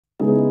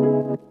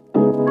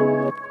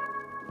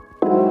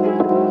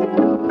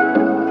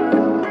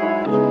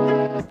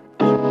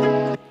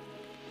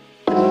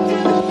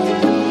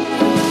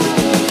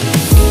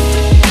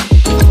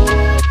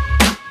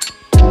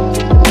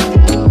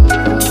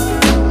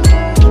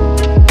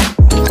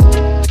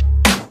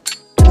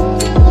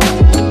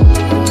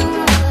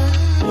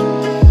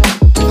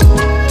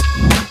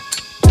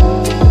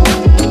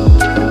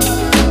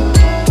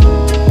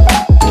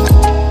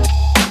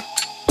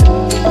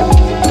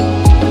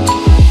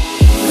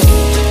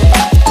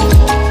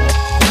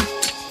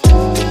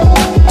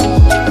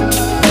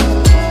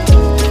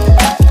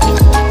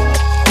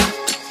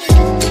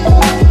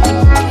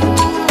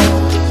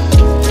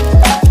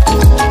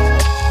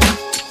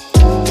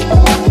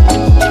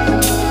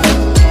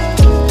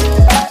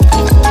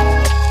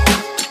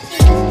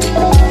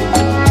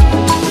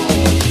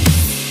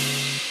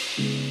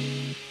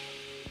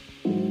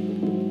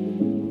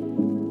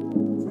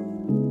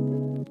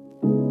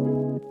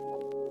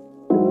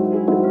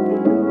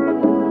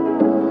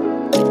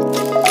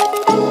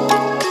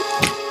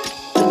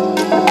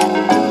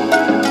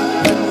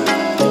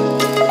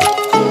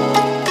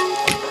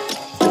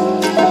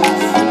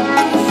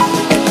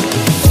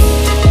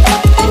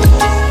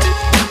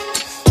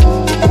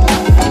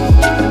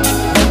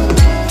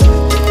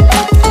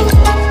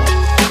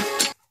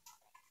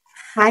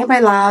Hi my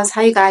loves,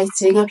 how you guys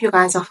doing? Hope you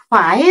guys are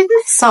fine.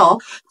 So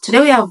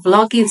today we are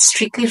vlogging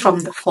strictly from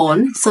the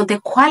phone, so the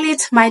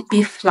quality might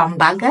be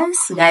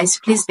flumbagus. Guys,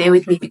 please bear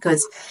with me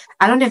because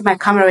I don't have my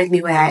camera with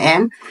me where I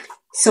am.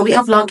 So we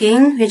are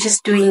vlogging, we're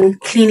just doing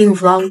cleaning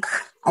vlog.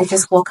 I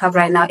just woke up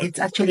right now. It's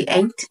actually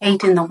 8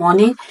 in the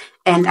morning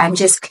and I'm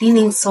just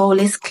cleaning. So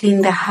let's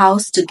clean the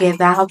house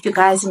together. I hope you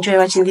guys enjoy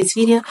watching this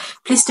video.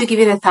 Please do give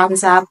it a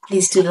thumbs up.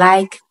 Please do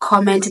like,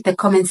 comment in the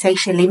comment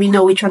section. Let me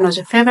know which one was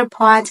your favorite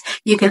part.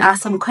 You can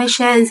ask some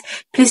questions.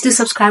 Please do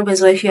subscribe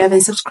as well if you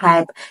haven't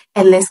subscribed.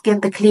 And let's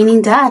get the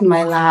cleaning done,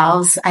 my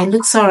loves. I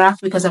look so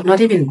rough because I've not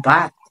even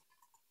bathed.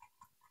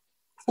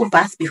 Who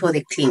baths before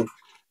they clean?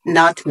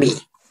 Not me.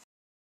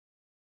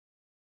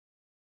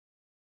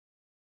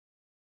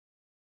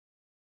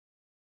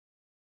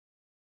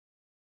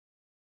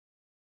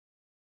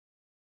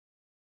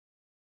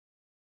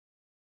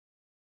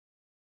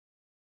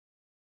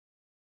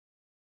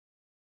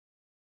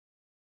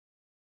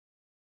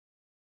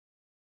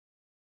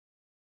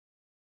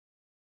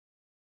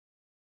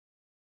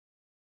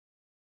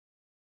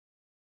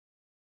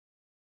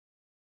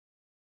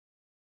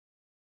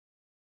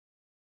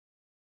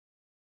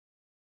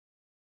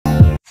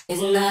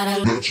 Isn't that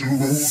a natural?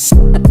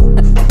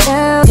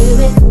 Down, do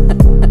it.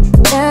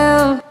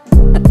 Down,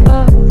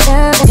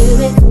 down, do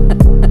it.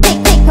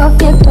 Take off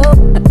your clothes.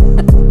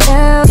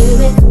 Down, do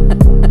it.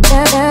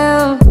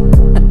 Down,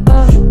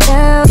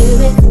 down, do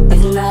it.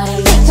 Isn't that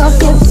a take off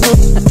your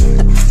clothes.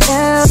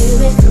 Down, do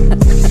it.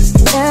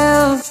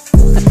 Down,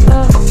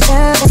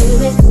 down, do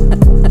it.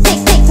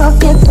 Take off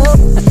your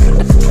clothes.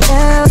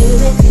 Down, do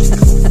it.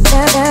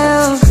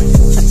 Down,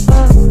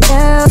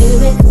 down, do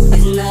it.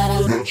 Isn't that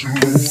a natural?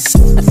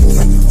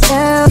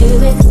 Down, do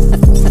it,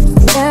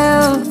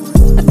 down,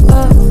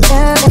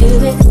 down, do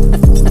it.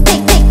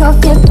 Take off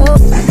your clothes.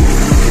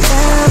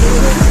 Down, do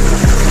it,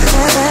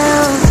 down,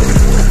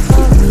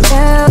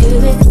 down, do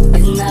it.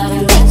 Isn't that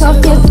a take off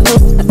your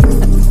clothes.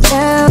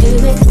 Down, do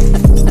it,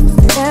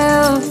 down,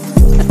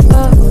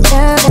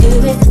 down, do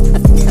it.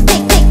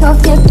 Take off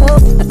your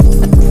clothes.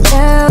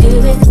 Down, do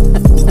it,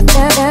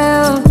 down, down, do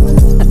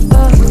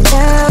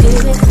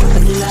it.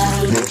 Isn't that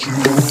a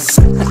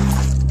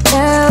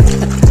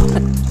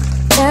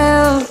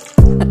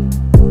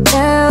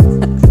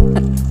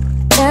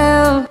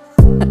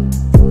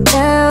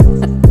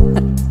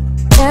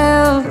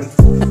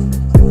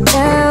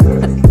down.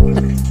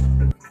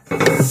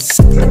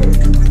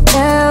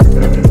 Down,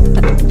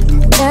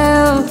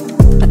 down, down,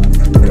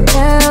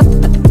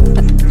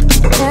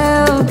 down, down,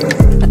 down, down,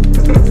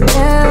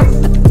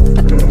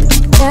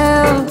 down,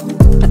 down,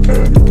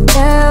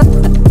 down, down,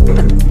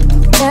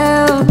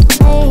 down,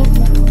 hey,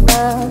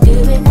 do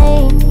it,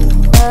 hey,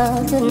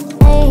 do it,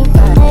 hey,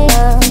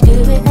 do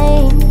it,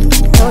 hey,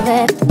 know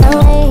that,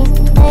 hey,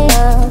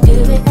 do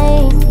it,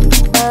 hey,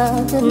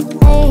 do it,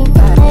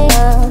 hey,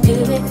 do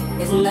it,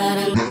 isn't that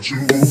a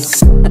natural?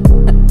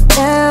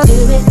 Down, do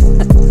it,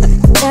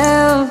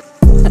 down,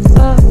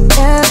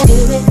 down, do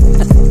it,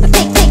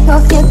 take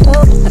off your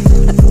clothes.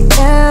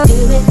 Down, do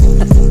it,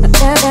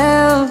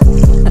 down,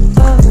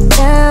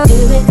 down, do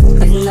it,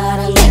 isn't that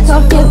a take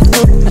off your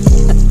clothes.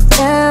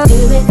 Down, do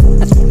it,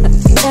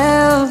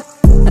 down,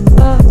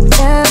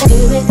 down, do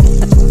it.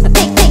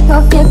 Take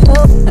off your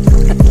clothes.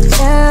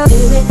 Down, do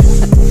it.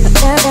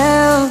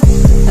 Down,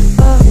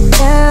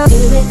 down, do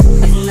it.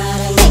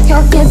 Take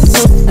off your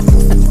clothes.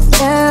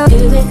 Down, do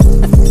it.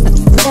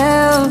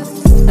 Down,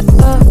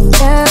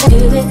 down, do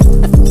it.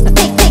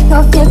 Take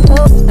off your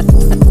clothes.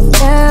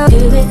 Down, do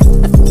it.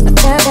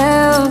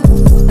 Down,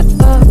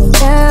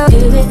 down, do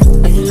it.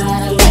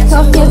 Take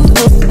off your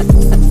clothes.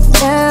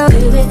 Down, do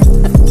it.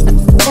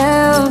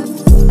 Down,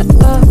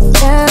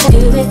 down, do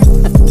it.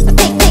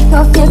 Take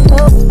off your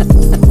clothes.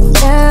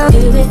 Down, do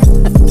it.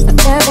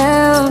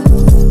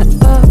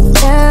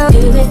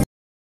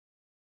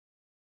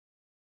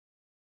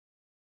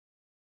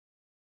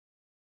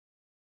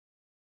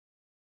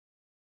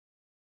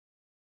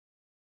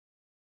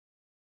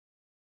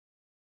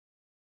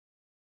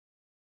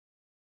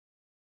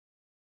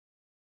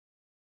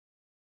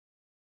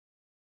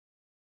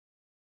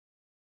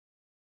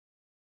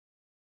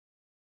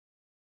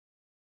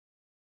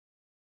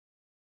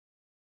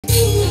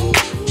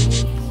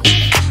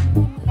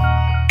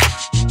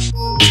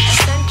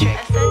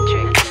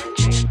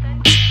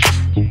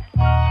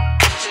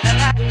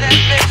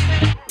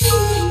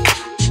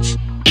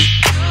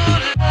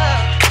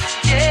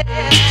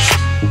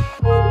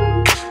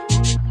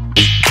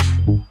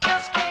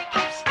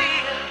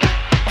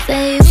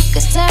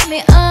 turn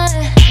me on,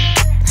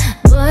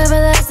 boy,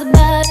 but that's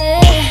about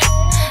it.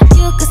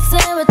 You could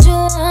say what you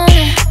want,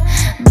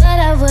 but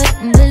I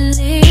wouldn't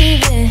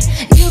believe it.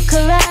 You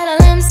could write all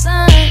them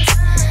songs,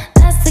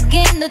 that's the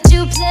game that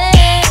you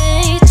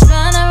play.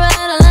 Tryna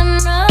right all them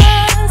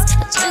wrongs,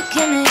 but you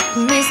can make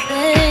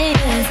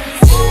mistakes.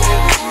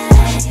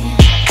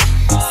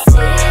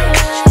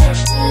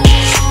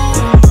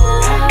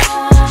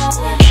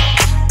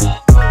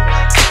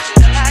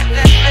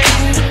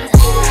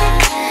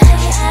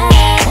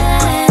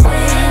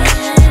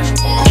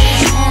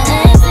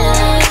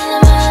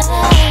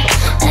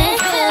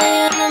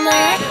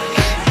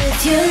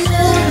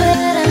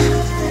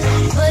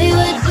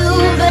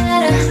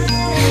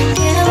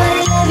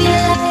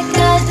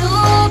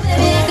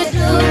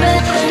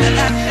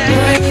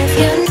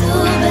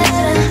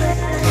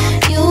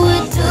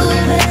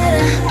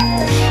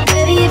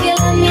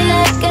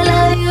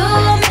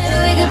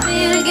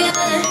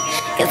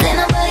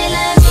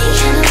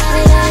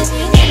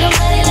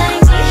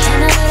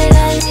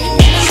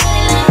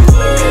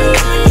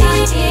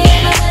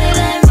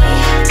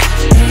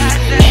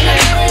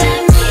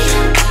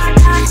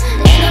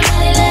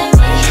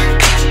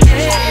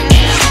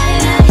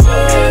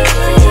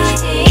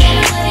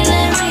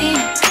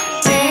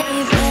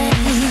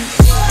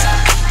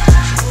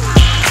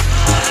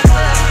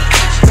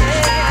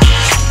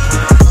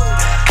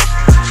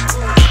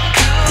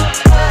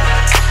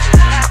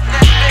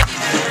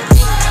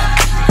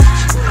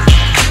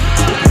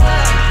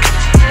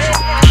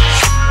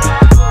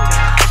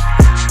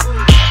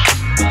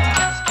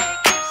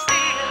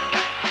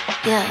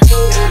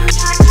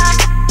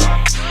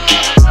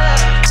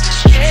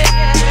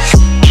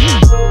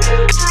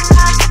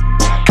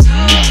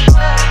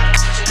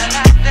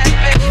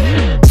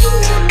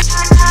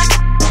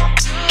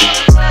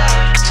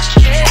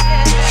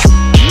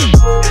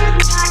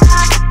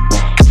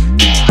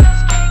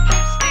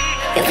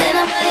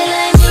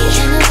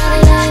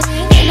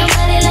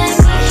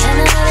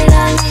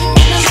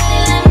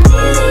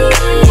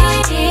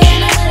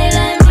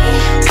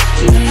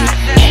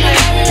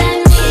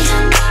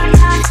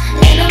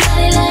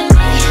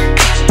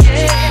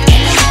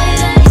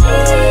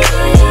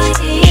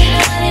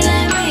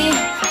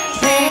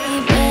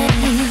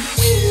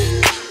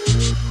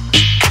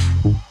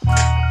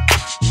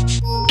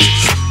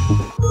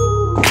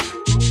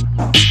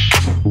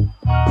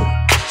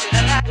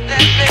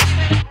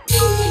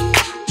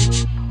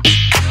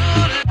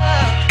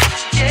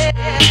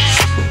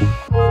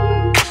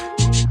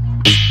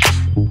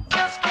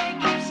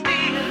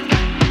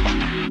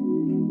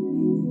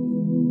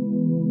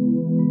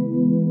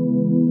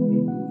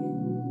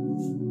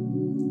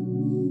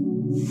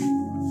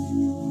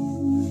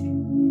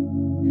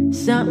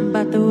 Something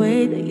about the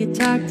way that you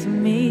talk to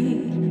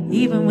me,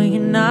 even when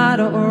you're not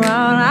around.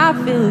 I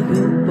feel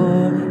you,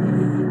 boy.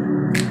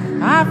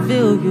 I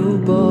feel you,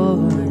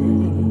 boy.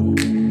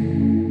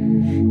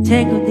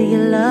 Tangled in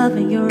your love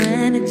and your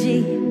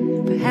energy.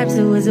 Perhaps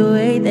it was the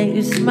way that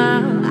you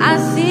smile. I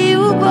see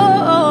you,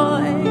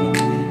 boy.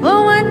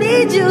 Oh, I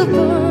need you,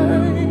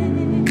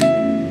 boy.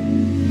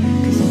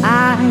 'Cause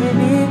I've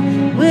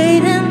been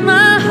waiting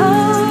my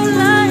whole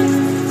life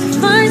to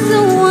find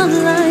someone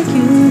like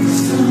you.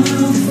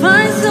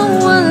 Find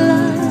someone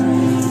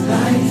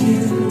like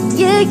you.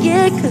 Yeah,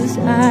 yeah, 'cause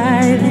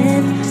I've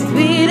been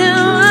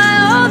waiting my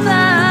whole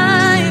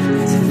life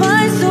to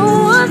find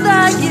someone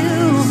like you.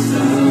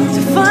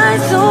 To find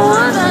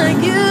someone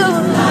like you.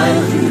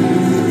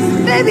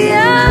 Baby, I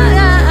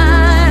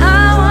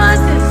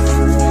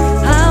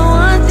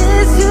want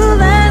this to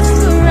last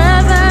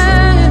forever.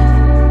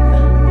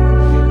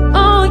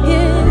 Oh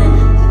yeah.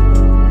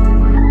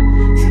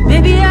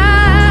 Baby, I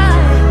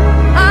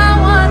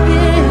want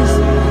this.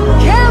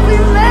 Can we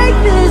make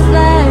this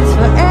last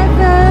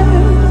forever?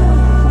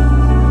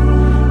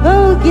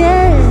 Oh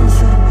yes.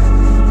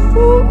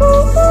 Ooh,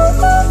 ooh, ooh,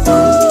 ooh,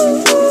 ooh,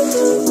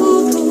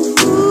 ooh, ooh.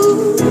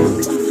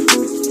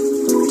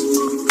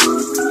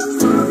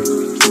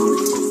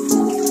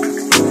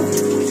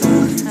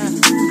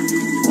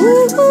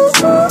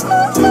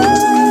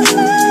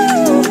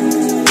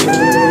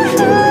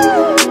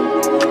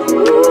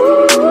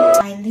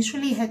 I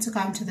literally had to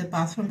come to the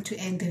bathroom to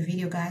end the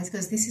video, guys,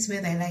 because this is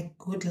where they like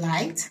good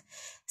light.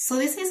 So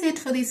this is it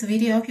for this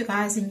video. I hope you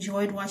guys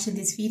enjoyed watching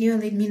this video.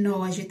 Let me know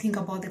what you think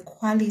about the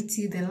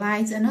quality, the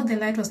lights. I know the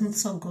light was not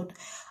so good.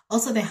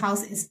 Also, the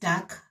house is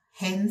dark,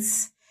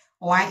 hence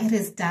why it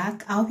is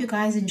dark. I hope you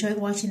guys enjoyed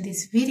watching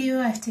this video.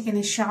 I've taken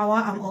a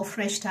shower. I'm all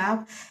freshed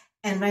up.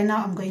 And right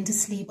now I'm going to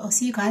sleep. I'll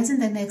see you guys in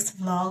the next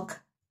vlog.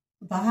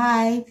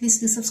 Bye. Please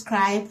do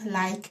subscribe,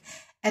 like,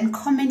 and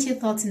comment your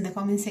thoughts in the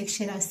comment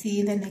section. I'll see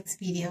you in the next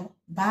video.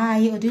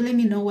 Bye. Or do let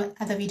me know what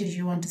other videos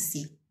you want to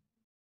see.